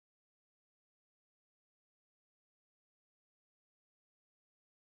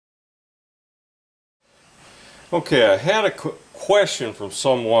Okay, I had a question from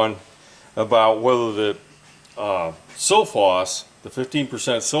someone about whether the sil-phos, the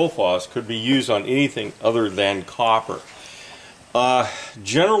 15% sil-phos, could be used on anything other than copper.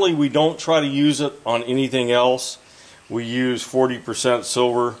 Generally, we don't try to use it on anything else. We use 40%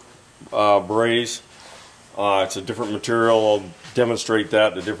 silver braze. It's a different material. I'll demonstrate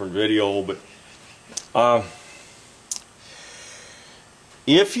that in a different video. But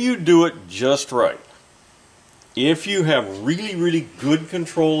if you do it just right, if you have really good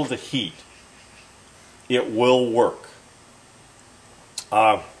control of the heat, it will work.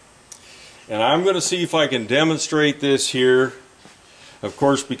 And I'm going to see if I can demonstrate this here. Of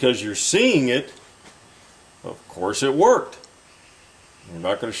course, because you're seeing it, of course it worked. I'm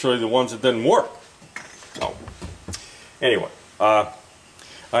not going to show you the ones that didn't work. So, anyway, I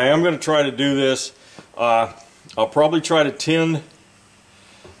am going to try to do this. I'll probably try to tin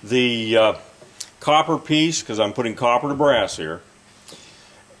the copper piece, because I'm putting copper to brass here.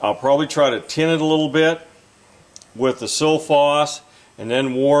 I'll probably try to tin it a little bit with the sil-phos and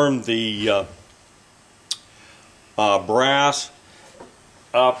then warm the brass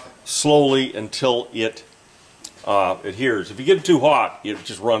up slowly until it adheres. If you get it too hot, it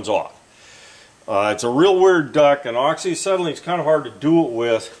just runs off. It's a real weird duct, and oxyacetylene is kind of hard to do it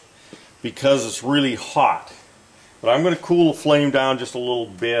with because it's really hot. But I'm going to cool the flame down just a little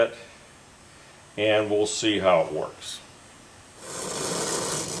bit, and we'll see how it works.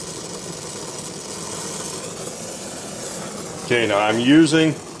 Okay, now I'm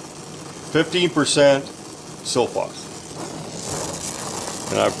using 15% sil-phos.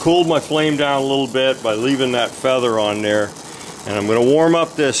 And I've cooled my flame down a little bit by leaving that feather on there. And I'm going to warm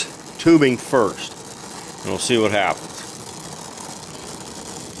up this tubing first, and we'll see what happens.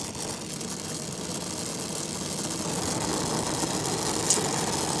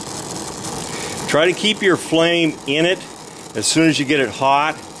 Try to keep your flame in it as soon as you get it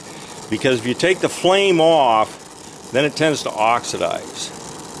hot, because if you take the flame off, then it tends to oxidize.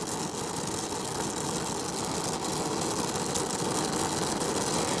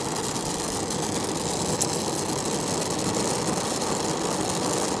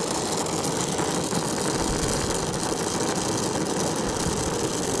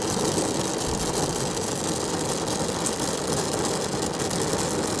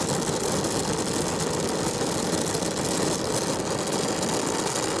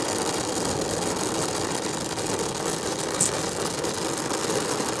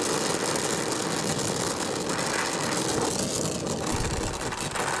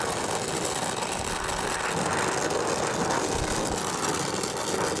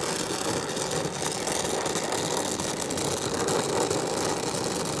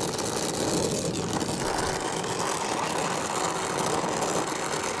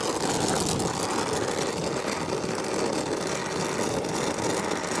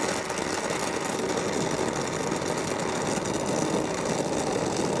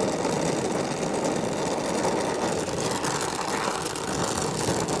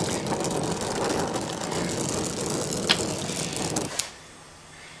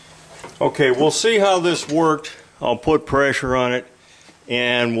 Okay, we'll see how this worked. I'll put pressure on it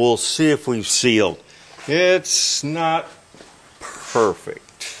and we'll see if we've sealed. It's not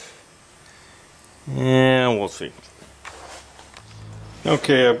perfect. And we'll see.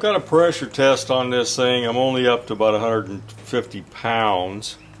 Okay, I've got a pressure test on this thing. I'm only up to about 150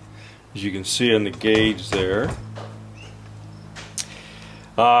 pounds, as you can see in the gauge there.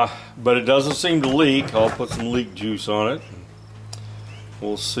 But it doesn't seem to leak. I'll put some leak juice on it.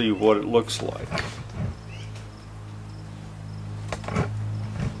 We'll see what it looks like.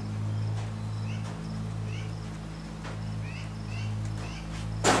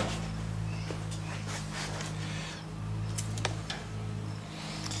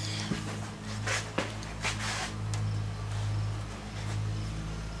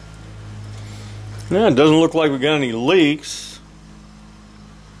 Yeah, it doesn't look like we got any leaks.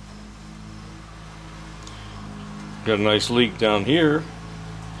 Got a nice leak down here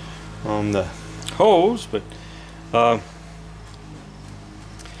on the hose, but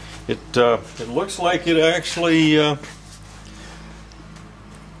it looks like it actually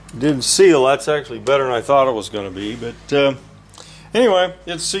didn't seal. That's actually better than I thought it was going to be. But anyway,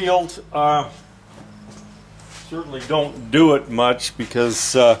 it's sealed. Certainly don't do it much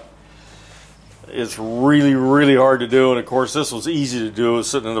because it's really hard to do. And of course, this was easy to do. It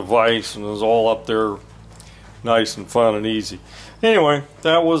was sitting in a vise and it was all up there, nice and fun and easy. Anyway,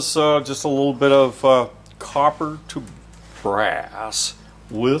 that was just a little bit of copper to brass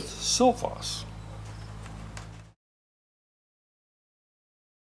with sil-phos.